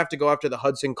 You don't have to go after the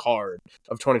Hudson Card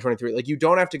of 2023. Like, you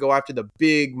don't have to go after the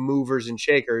big movers and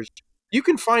shakers. You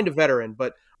can find a veteran,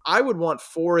 but I would want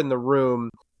 4 in the room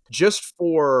just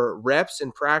for reps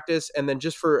and practice, and then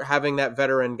just for having that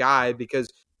veteran guy, because,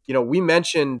 we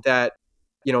mentioned that,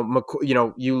 you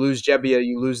lose Gebbia,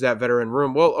 you lose that veteran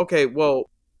room. Well, okay,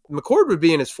 McCord would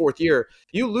be in his 4th year.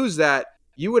 You lose that,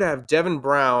 you would have Devin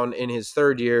Brown in his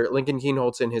 3rd year, Lincoln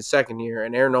Kienholz in his 2nd year,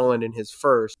 and Aaron Nolan in his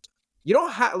 1st. You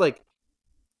don't have,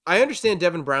 I understand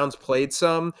Devin Brown's played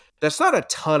some. That's not a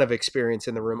ton of experience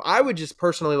in the room. I would just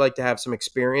personally like to have some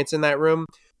experience in that room.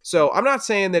 So I'm not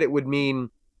saying that it would mean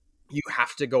you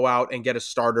have to go out and get a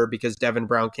starter because Devin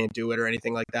Brown can't do it or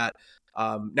anything like that.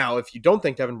 Now, if you don't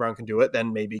think Devin Brown can do it,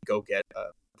 then maybe go get a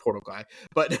portal guy.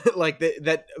 But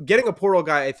that getting a portal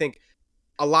guy, I think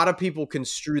a lot of people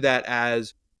construe that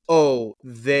as, oh,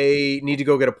 they need to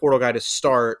go get a portal guy to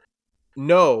start.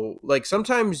 No,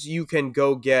 sometimes you can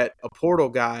go get a portal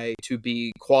guy to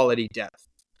be quality depth.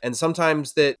 And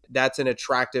sometimes that's an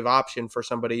attractive option for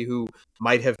somebody who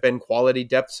might have been quality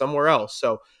depth somewhere else.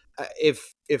 So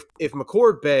if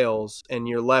McCord bails and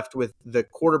you're left with the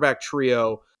quarterback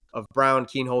trio of Brown,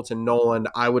 Kienholz, and Nolan,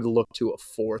 I would look to a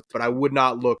 4th, but I would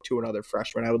not look to another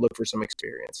freshman. I would look for some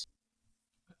experience.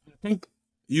 I think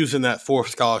using that 4th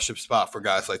scholarship spot for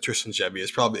guys like Tristan Gebbia is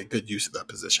probably a good use of that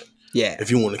position. Yeah. If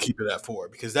you want to keep it at 4,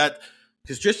 because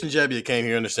Tristan Gebbia came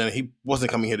here understanding he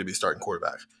wasn't coming here to be starting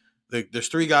quarterback. There's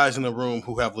 3 guys in the room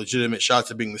who have legitimate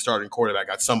shots at being the starting quarterback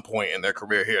at some point in their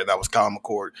career here. That was Kyle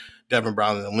McCord, Devin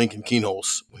Brown, and Lincoln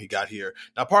Kienholz when he got here.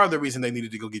 Now, part of the reason they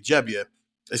needed to go get Gebbia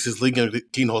is because Lincoln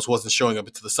Kienholz wasn't showing up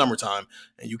until the summertime,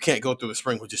 and you can't go through the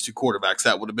spring with just 2 quarterbacks.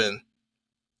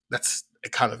 That's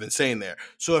kind of insane there.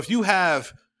 So if you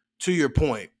have, to your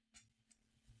point,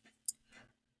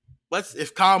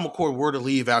 if Kyle McCord were to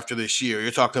leave after this year,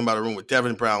 you're talking about a room with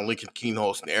Devin Brown, Lincoln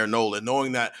Kienholz, and Aaron Nolan,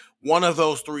 knowing that one of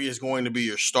those 3 is going to be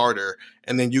your starter,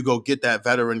 and then you go get that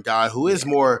veteran guy who is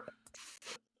more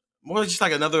more just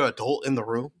like another adult in the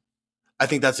room. I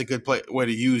think that's a good way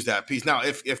to use that piece. Now,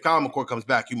 if Colin McCoy comes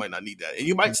back, you might not need that, and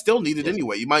you might still need it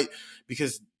anyway. You might,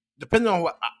 because depending on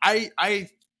what I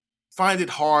find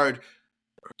it hard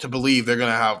to believe they're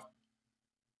going to have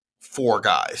 4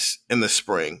 guys in the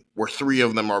spring, where 3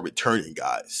 of them are returning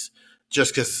guys.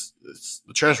 Just because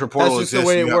the transfer portal That's just exists, the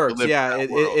way you it have to works. live in Yeah, that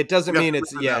world. it doesn't You have mean to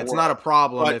it's live in that it's world. not a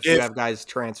problem But if you have guys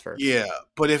transfer. Yeah,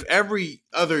 but if every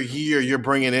other year you're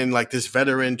bringing in like this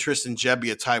veteran Tristan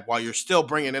Gebbia type, while you're still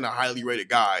bringing in a highly rated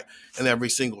guy in every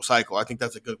single cycle, I think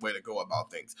that's a good way to go about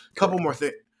things. A couple more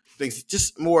things,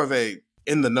 just more of a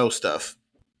in the know stuff.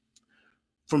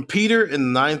 From Peter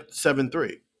in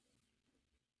 973.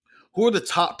 Who are the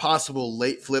top possible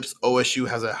late flips OSU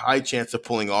has a high chance of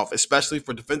pulling off, especially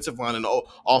for defensive line and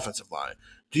offensive line?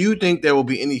 Do you think there will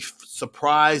be any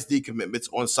surprise decommitments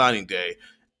on signing day?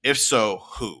 If so,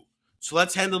 who? So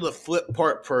let's handle the flip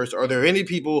part first. Are there any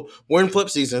people, we're in flip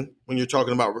season when you're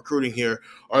talking about recruiting here,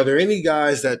 are there any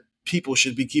guys that people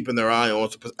should be keeping their eye on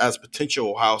as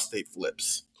potential Ohio State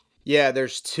flips? Yeah,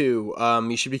 there's 2.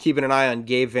 You should be keeping an eye on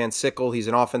Gabe Van Sickle. He's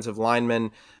an offensive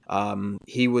lineman.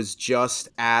 He was just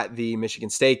at the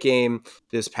Michigan State game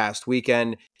this past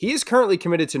weekend. He is currently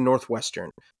committed to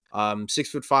Northwestern.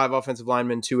 6'5" offensive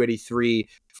lineman, 283,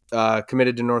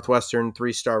 committed to Northwestern,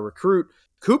 3-star recruit.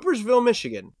 Coopersville,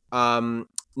 Michigan.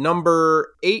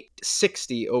 Number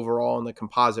 860 overall in the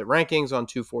composite rankings on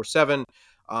 247.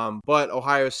 But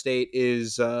Ohio State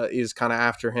is kind of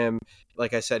after him.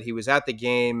 Like I said, he was at the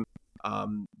game.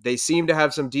 They seem to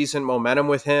have some decent momentum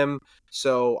with him.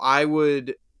 So I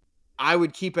would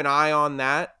keep an eye on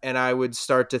that, and I would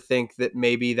start to think that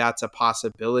maybe that's a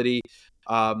possibility.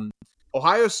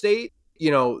 Ohio State,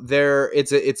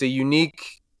 it's a unique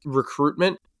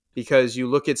recruitment because you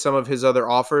look at some of his other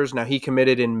offers. Now, he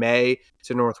committed in May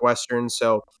to Northwestern,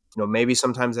 so maybe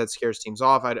sometimes that scares teams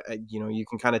off. You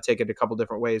can kind of take it a couple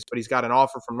different ways, but he's got an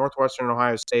offer from Northwestern and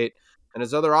Ohio State, and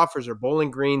his other offers are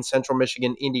Bowling Green, Central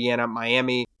Michigan, Indiana,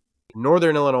 Miami,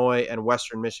 Northern Illinois, and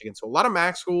Western Michigan. So a lot of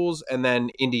MAC schools, and then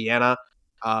Indiana.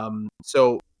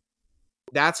 So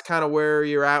that's kind of where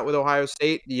you're at with Ohio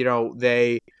State.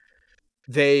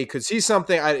 They could see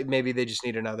something. Maybe they just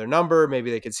need another number.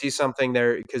 Maybe they could see something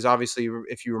there because obviously,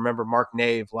 if you remember, Mark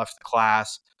Nave left the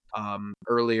class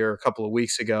earlier a couple of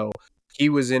weeks ago. He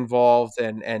was involved,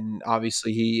 and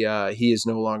obviously he is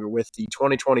no longer with the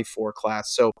 2024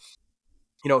 class. So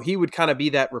he would kind of be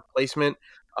that replacement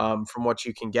from what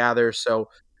you can gather. So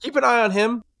keep an eye on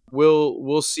him.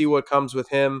 We'll see what comes with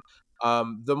him.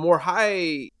 The more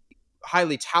highly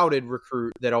touted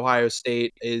recruit that Ohio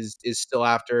State is still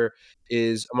after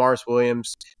is Amaris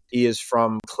Williams. He is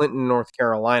from Clinton, North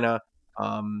Carolina.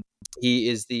 He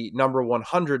is the number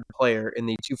 100 player in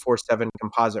the 247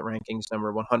 composite rankings,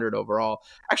 number 100 overall.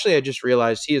 Actually, I just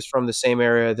realized he is from the same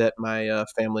area that my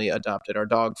family adopted our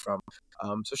dog from.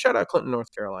 So shout out Clinton,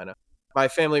 North Carolina. My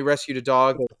family rescued a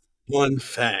dog. One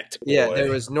fact, boy. Yeah,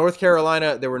 there was North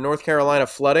Carolina. There were North Carolina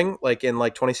flooding, like in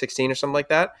 2016 or something like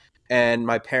that. And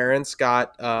my parents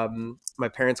got a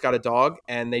dog,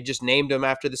 and they just named him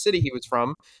after the city he was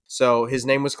from. So his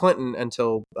name was Clinton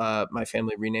until my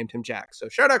family renamed him Jack. So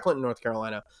shout out Clinton, North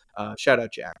Carolina. Shout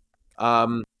out Jack.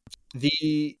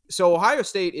 So Ohio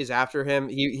State is after him.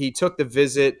 He took the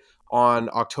visit on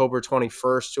October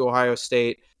 21st to Ohio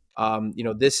State.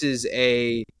 This is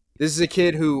a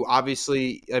kid who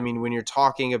obviously, I mean, when you're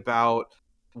talking about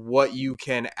what you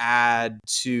can add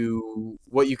to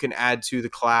the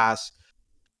class,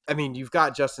 I mean, you've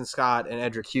got Justin Scott and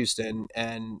Edric Houston,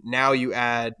 and now you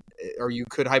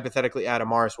could hypothetically add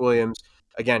Amaris Williams,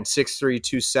 again, 6'3",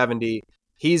 270.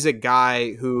 He's a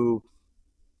guy who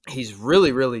he's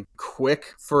really, really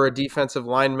quick for a defensive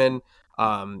lineman.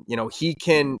 He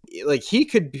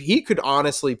could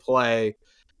honestly play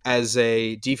as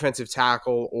a defensive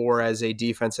tackle or as a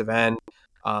defensive end.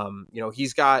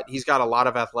 He's got a lot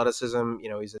of athleticism.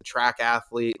 He's a track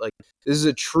athlete. Like, this is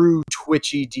a true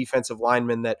twitchy defensive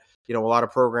lineman that, a lot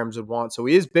of programs would want. So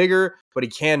he is bigger, but he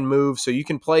can move. So you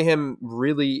can play him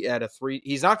really at a 3.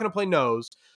 He's not going to play nose,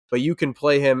 but you can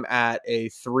play him at a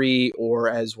 3 or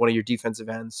as one of your defensive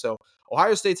ends. So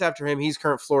Ohio State's after him. He's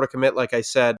current Florida commit, like I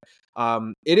said.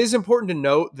 It is important to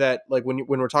note that, like, when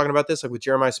we're talking about this, like with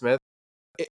Jeremiah Smith,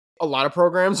 a lot of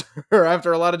programs are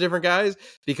after a lot of different guys,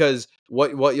 because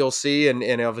what you'll see,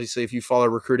 and obviously if you follow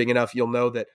recruiting enough, you'll know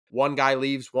that one guy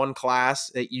leaves one class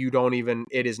that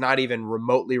it is not even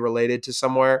remotely related to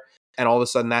somewhere, and all of a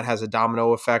sudden that has a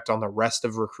domino effect on the rest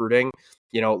of recruiting.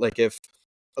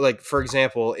 For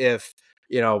example, if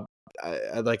I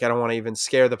don't want to even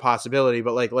scare the possibility,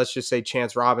 but let's just say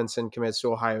Chance Robinson commits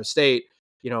to Ohio State.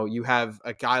 You have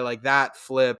a guy like that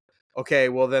flip okay,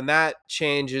 well then that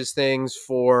changes things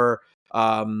for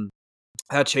Miami,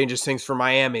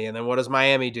 and then what does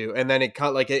Miami do? And then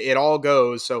it all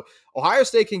goes. So Ohio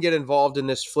State can get involved in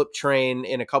this flip train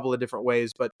in a couple of different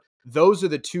ways, but those are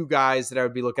the two guys that I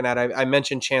would be looking at. I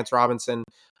mentioned Chance Robinson,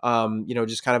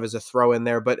 just kind of as a throw in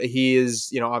there, but he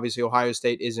is, obviously Ohio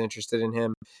State is interested in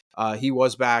him. He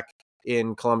was back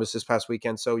in Columbus this past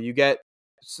weekend. So you get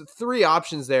three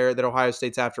options there that Ohio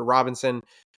State's after. Robinson,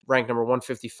 ranked number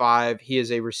 155. He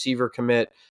is a receiver commit.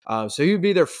 So he would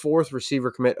be their fourth receiver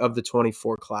commit of the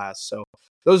 24 class. So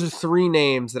those are three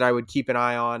names that I would keep an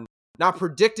eye on. Not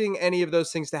predicting any of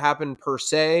those things to happen per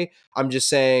se. I'm just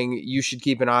saying you should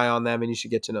keep an eye on them and you should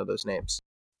get to know those names.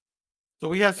 So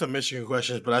we had some Michigan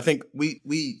questions, but I think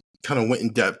we kind of went in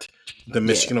depth the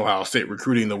Michigan Ohio State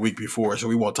recruiting the week before, so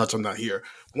we won't touch on that here.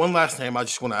 One last name I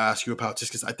just want to ask you about,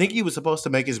 just because I think he was supposed to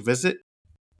make his visit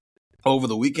over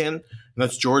the weekend, and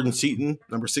that's Jordan Seaton,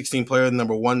 number 16 player,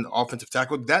 number 1 offensive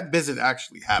tackle. That visit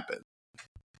actually happened.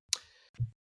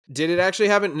 Did it actually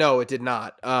happen? No, it did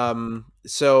not.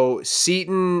 So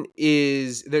Seaton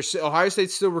Ohio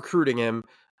State's still recruiting him.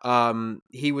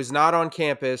 He was not on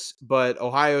campus, but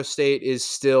Ohio State is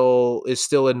still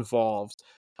involved.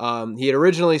 He had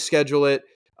originally scheduled it,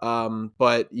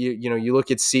 but you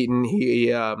look at Seaton.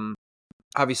 He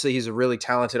obviously he's a really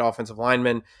talented offensive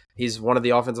lineman. He's one of the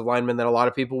offensive linemen that a lot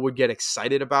of people would get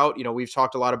excited about. We've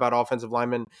talked a lot about offensive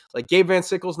linemen like Gabe Van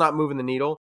Sickle's not moving the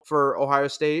needle for Ohio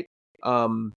State.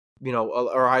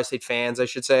 Or Ohio State fans, I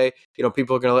should say.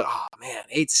 People are going to oh man,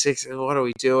 8-6, what are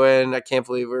we doing? I can't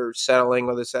believe we're settling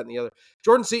with this, that, and the other.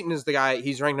 Jordan Seaton is the guy.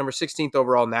 He's ranked number 16th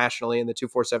overall nationally in the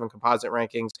 247 composite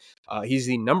rankings. He's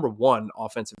the number 1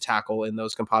 offensive tackle in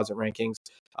those composite rankings.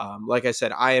 Like I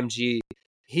said, IMG,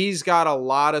 he's got a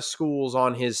lot of schools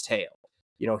on his tail.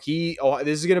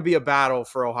 This is going to be a battle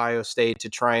for Ohio State to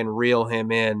try and reel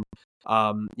him in.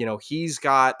 He's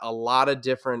got a lot of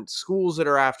different schools that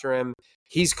are after him.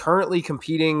 He's currently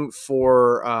competing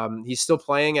for, he's still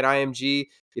playing at IMG.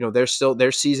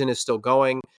 Their season is still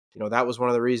going. That was one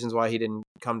of the reasons why he didn't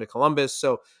come to Columbus.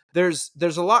 So there's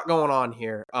a lot going on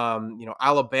here.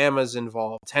 Alabama's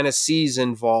involved, Tennessee's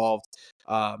involved,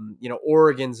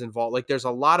 Oregon's involved. Like there's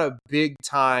a lot of big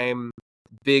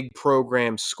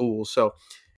program schools. So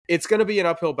it's going to be an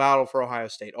uphill battle for Ohio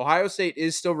State. Ohio State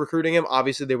is still recruiting him.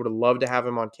 Obviously, they would have loved to have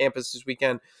him on campus this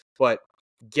weekend, but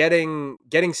getting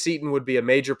Seaton would be a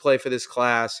major play for this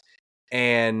class,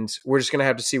 and we're just going to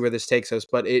have to see where this takes us.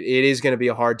 But it is going to be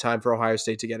a hard time for Ohio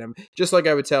State to get him. Just like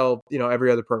I would tell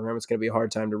every other program, it's going to be a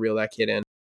hard time to reel that kid in.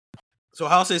 So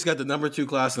Ohio State's got the number 2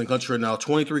 class in the country right now,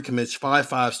 23 commits, 5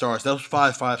 5-stars. Those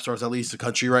 5 5-stars that leads the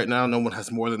country right now. No one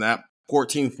has more than that.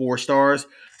 14 4-stars.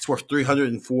 It's worth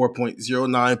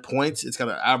 304.09 points. It's got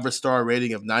an average star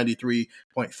rating of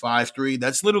 93.53.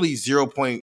 That's literally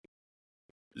 0.01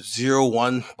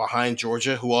 behind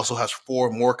Georgia, who also has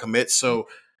 4 more commits. So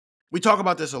we talk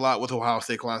about this a lot with Ohio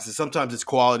State classes. Sometimes it's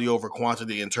quality over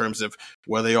quantity in terms of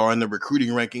where they are in the recruiting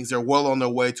rankings. They're well on their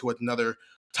way to another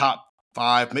top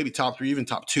 5, maybe top 3, even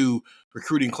top 2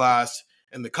 recruiting class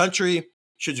in the country.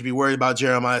 Should you be worried about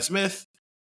Jeremiah Smith?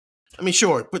 I mean,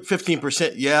 sure, put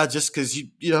 15%, yeah, just because,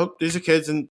 these are kids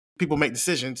and people make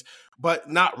decisions, but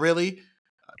not really.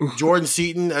 Jordan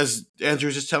Seaton, as Andrew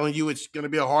was just telling you, it's going to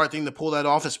be a hard thing to pull that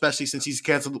off, especially since he's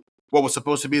canceled what was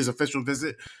supposed to be his official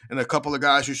visit, and a couple of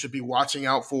guys you should be watching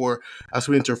out for as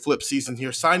we enter flip season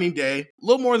here. Signing day, a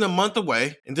little more than a month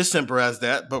away in December as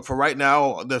that, but for right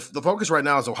now, the focus right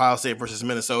now is Ohio State versus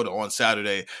Minnesota on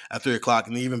Saturday at 3 o'clock,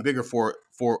 and the even bigger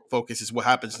focus is what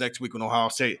happens next week when Ohio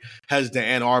State heads to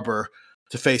Ann Arbor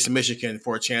to face Michigan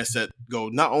for a chance to go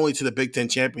not only to the Big Ten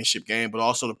championship game, but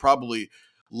also to probably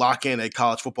lock in a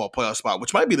college football playoff spot,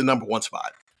 which might be the number 1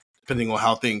 spot, depending on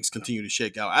how things continue to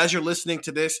shake out. As you're listening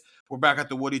to this, we're back at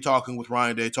the Woody talking with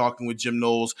Ryan Day, talking with Jim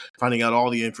Knowles, finding out all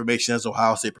the information as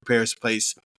Ohio State prepares to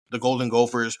place the Golden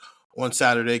Gophers on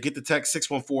Saturday. Get the text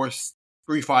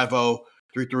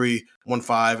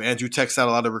 614-350-3315. Andrew texts out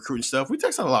a lot of recruiting stuff. We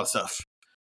text out a lot of stuff.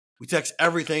 We text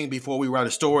everything before we write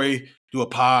a story, do a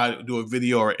pod, do a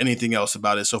video, or anything else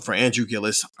about it. So for Andrew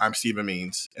Gillis, I'm Stephen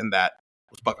Means, and that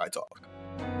was Buckeye Talk.